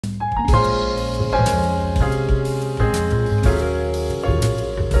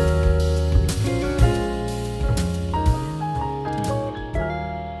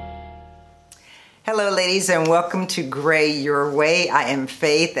ladies, and welcome to Gray Your Way. I am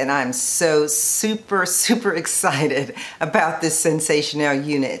Faith, and I'm so super excited about this Sensationnel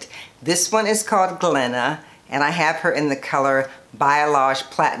unit. This one is called Glenna, and I have her in the color Balayage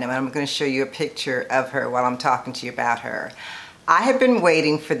Platinum. And I'm going to show you a picture of her while I'm talking to you about her. I have been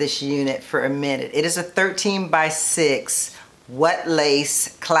waiting for this unit for a minute. It is a 13 by 6 What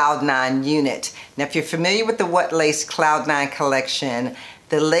Lace Cloud 9 unit. Now, if you're familiar with the What Lace Cloud 9 collection,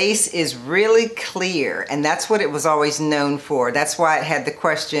 the lace is really clear, and that's what it was always known for. That's why it had the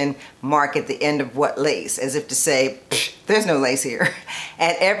question mark at the end of what lace, as if to say, there's no lace here.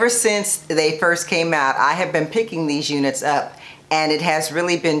 And ever since they first came out, I have been picking these units up, and it has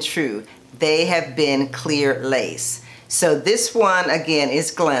really been true. They have been clear lace. So this one, again,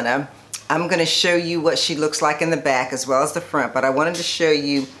 is Glenna. I'm going to show you what she looks like in the back as well as the front, but I wanted to show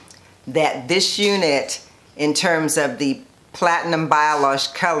you that this unit, in terms of the platinum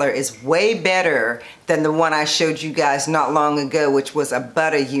balayage color, is way better than the one I showed you guys not long ago, which was a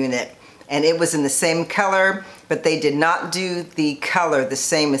butter unit, and it was in the same color, but they did not do the color the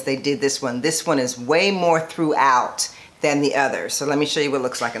same as they did this one. This one is way more throughout than the other. So let me show you what it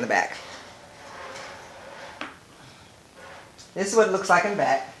looks like in the back. This is what it looks like in the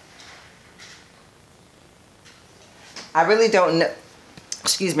back. I really don't know,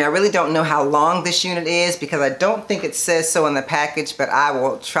 I really don't know how long this unit is because I don't think it says so in the package, but I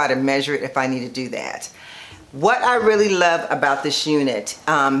will try to measure it if I need to do that. What I really love about this unit,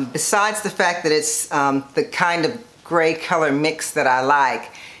 besides the fact that it's the kind of gray color mix that I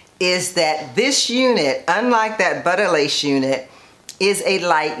like, is that this unit, unlike that butter lace unit, is a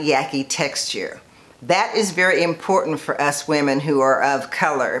light yaki texture. That is very important for us women who are of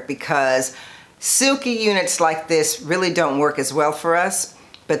color because silky units like this really don't work as well for us,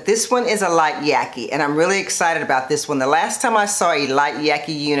 but this one is a light yaki, and I'm really excited about this one. The last time I saw a light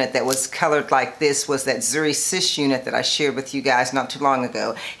yaki unit that was colored like this was that Zuri Sis unit that I shared with you guys not too long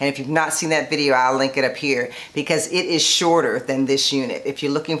ago. And if you've not seen that video, I'll link it up here because it is shorter than this unit. If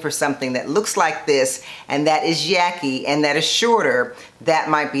you're looking for something that looks like this and that is yaki and that is shorter, that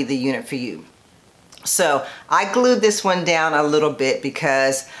might be the unit for you. So I glued this one down a little bit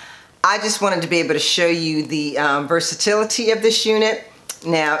because I just wanted to be able to show you the versatility of this unit.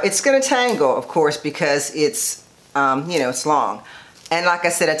 Now, it's going to tangle, of course, because it's, you know, it's long. And like I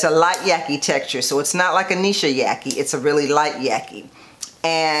said, it's a light yaki texture, so it's not like a Nisha yaki. It's a really light yaki.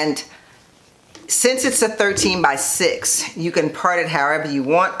 And since it's a 13 by 6, you can part it however you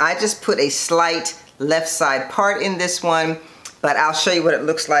want. I just put a slight left side part in this one, but I'll show you what it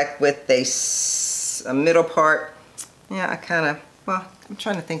looks like with a middle part. Yeah, I kind of, well, I'm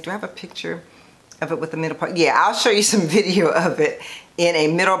trying to think, do I have a picture of it with the middle part? Yeah, I'll show you some video of it in a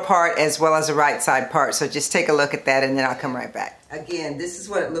middle part as well as a right side part. So just take a look at that and then I'll come right back. Again, this is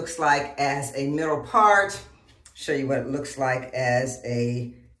what it looks like as a middle part. Show you what it looks like as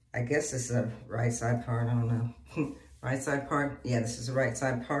a, I guess this is a right side part, I don't know. Right side part? Yeah, this is a right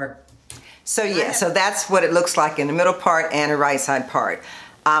side part. So yeah, so that's what it looks like in the middle part and a right side part.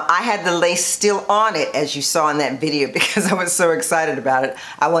 I had the lace still on it, as you saw in that video, because I was so excited about it.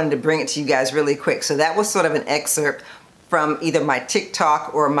 I wanted to bring it to you guys really quick. So that was sort of an excerpt from either my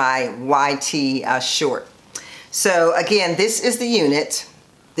TikTok or my YT short. So again, this is the unit.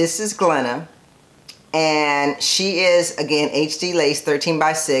 This is Glenna. And she is, again, HD Lace 13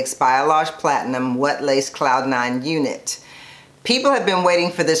 by 6 Balayage Platinum What Lace Cloud 9 unit. People have been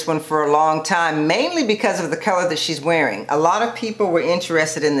waiting for this one for a long time, mainly because of the color that she's wearing. A lot of people were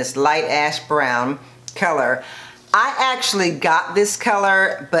interested in this light ash brown color. I actually got this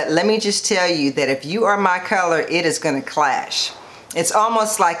color, but let me just tell you that if you are my color, it is going to clash. It's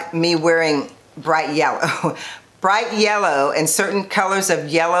almost like me wearing bright yellow. Bright yellow and certain colors of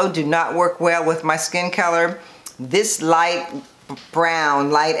yellow do not work well with my skin color. This light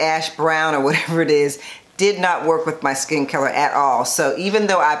brown, light ash brown or whatever it is, did not work with my skin color at all. So even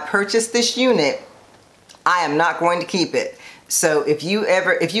though I purchased this unit, I am not going to keep it. So if you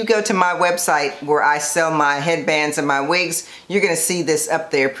go to my website where I sell my headbands and my wigs, you're gonna see this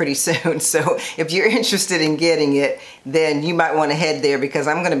up there pretty soon. So if you're interested in getting it, then you might wanna head there because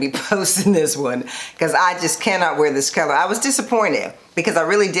I'm gonna be posting this one because I just cannot wear this color. I was disappointed because I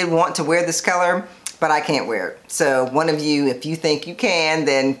really did want to wear this color, but I can't wear it. So one of you, if you think you can,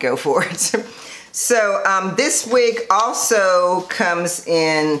 then go for it. So this wig also comes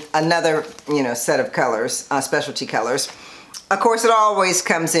in another, you know, set of colors, specialty colors. Of course, it always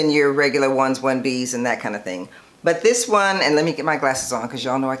comes in your regular 1s, 1Bs, and that kind of thing. But this one, and let me get my glasses on because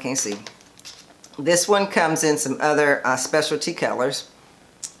y'all know I can't see. This one comes in some other specialty colors.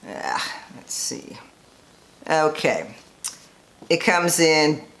 Let's see. Okay. It comes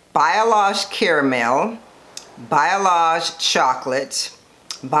in Balayage Caramel, Balayage Chocolate,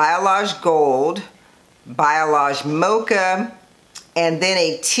 Balayage Gold, Balayage Mocha, and then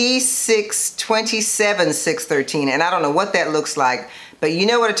a T6 27 613. And I don't know what that looks like, but you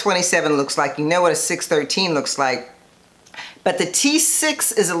know what a 27 looks like. You know what a 613 looks like. But the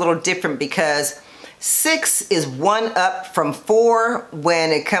T6 is a little different because 6 is one up from 4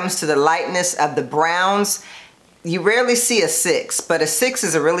 when it comes to the lightness of the browns. You rarely see a 6, but a 6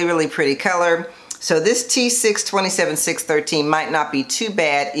 is a really, really pretty color. So this T6 27 613 might not be too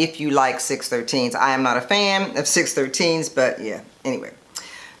bad if you like 613s. I am not a fan of 613s, but yeah, anyway.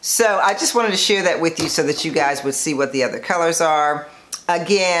 So I just wanted to share that with you so that you guys would see what the other colors are.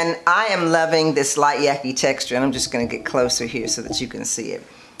 Again, I am loving this light yaki texture, and I'm just going to get closer here so that you can see it.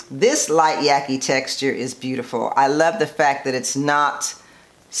 This light yaki texture is beautiful. I love the fact that it's not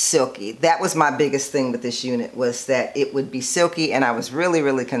silky. That was my biggest thing with this unit, was that it would be silky, and I was really,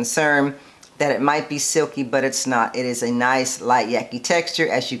 really concerned that it might be silky, but it's not. It is a nice light yaki texture.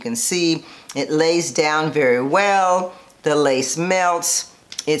 As you can see, it lays down very well. The lace melts.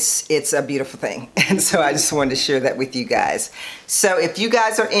 It's a beautiful thing, and so I just wanted to share that with you guys. So if you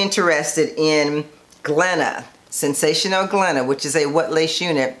guys are interested in Glenna, Sensationnel Glenna, which is a what lace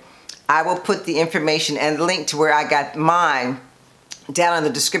unit, I will put the information and the link to where I got mine down in the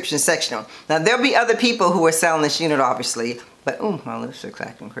description section. Now there'll be other people who are selling this unit, obviously, but oh, my lips are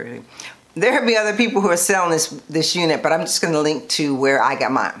acting crazy. There'll be other people who are selling this unit, but I'm just going to link to where I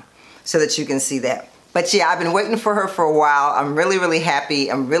got mine so that you can see that. But yeah, I've been waiting for her for a while. I'm really, really happy.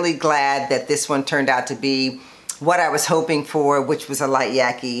 I'm really glad that this one turned out to be what I was hoping for, which was a light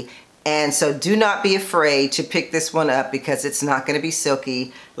yaki. And so do not be afraid to pick this one up, because it's not going to be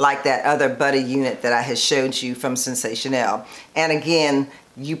silky like that other butter unit that I had showed you from Sensationnel. And again,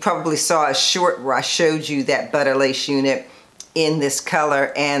 you probably saw a short where I showed you that butter lace unit in this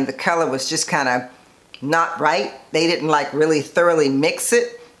color, and the color was just kind of not right. They didn't like really thoroughly mix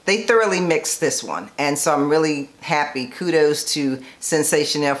it. They thoroughly mixed this one, and so I'm really happy. Kudos to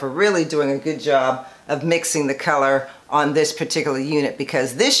Sensationnel for really doing a good job of mixing the color on this particular unit,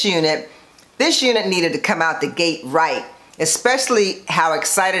 because this unit needed to come out the gate right, especially how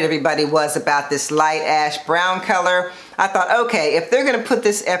excited everybody was about this light ash brown color. I thought, okay, if they're gonna put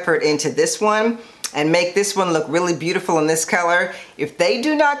this effort into this one and make this one look really beautiful in this color, if they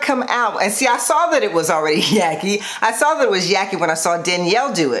do not come out, and see, I saw that it was already yaki. I saw that it was yaki when I saw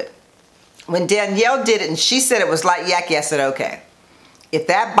Danielle do it. When Danielle did it and she said it was light yaki, I said, okay, if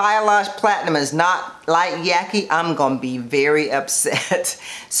that Balayage Platinum is not light yaki, I'm gonna be very upset.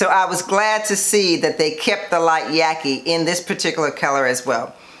 So I was glad to see that they kept the light yaki in this particular color as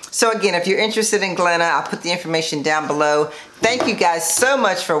well. So again, if you're interested in Glenna, I'll put the information down below. Thank you guys so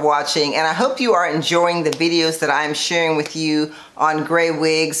much for watching, and I hope you are enjoying the videos that I am sharing with you on gray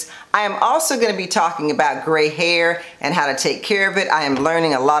wigs. I am also going to be talking about gray hair and how to take care of it. I am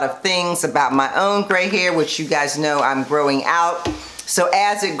learning a lot of things about my own gray hair, which you guys know I'm growing out. So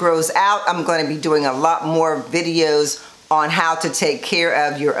as it grows out, I'm going to be doing a lot more videos on how to take care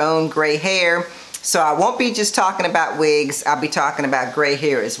of your own gray hair. So I won't be just talking about wigs, I'll be talking about gray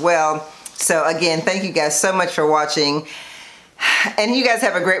hair as well. So again, thank you guys so much for watching, and you guys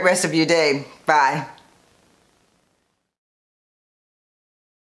have a great rest of your day. Bye.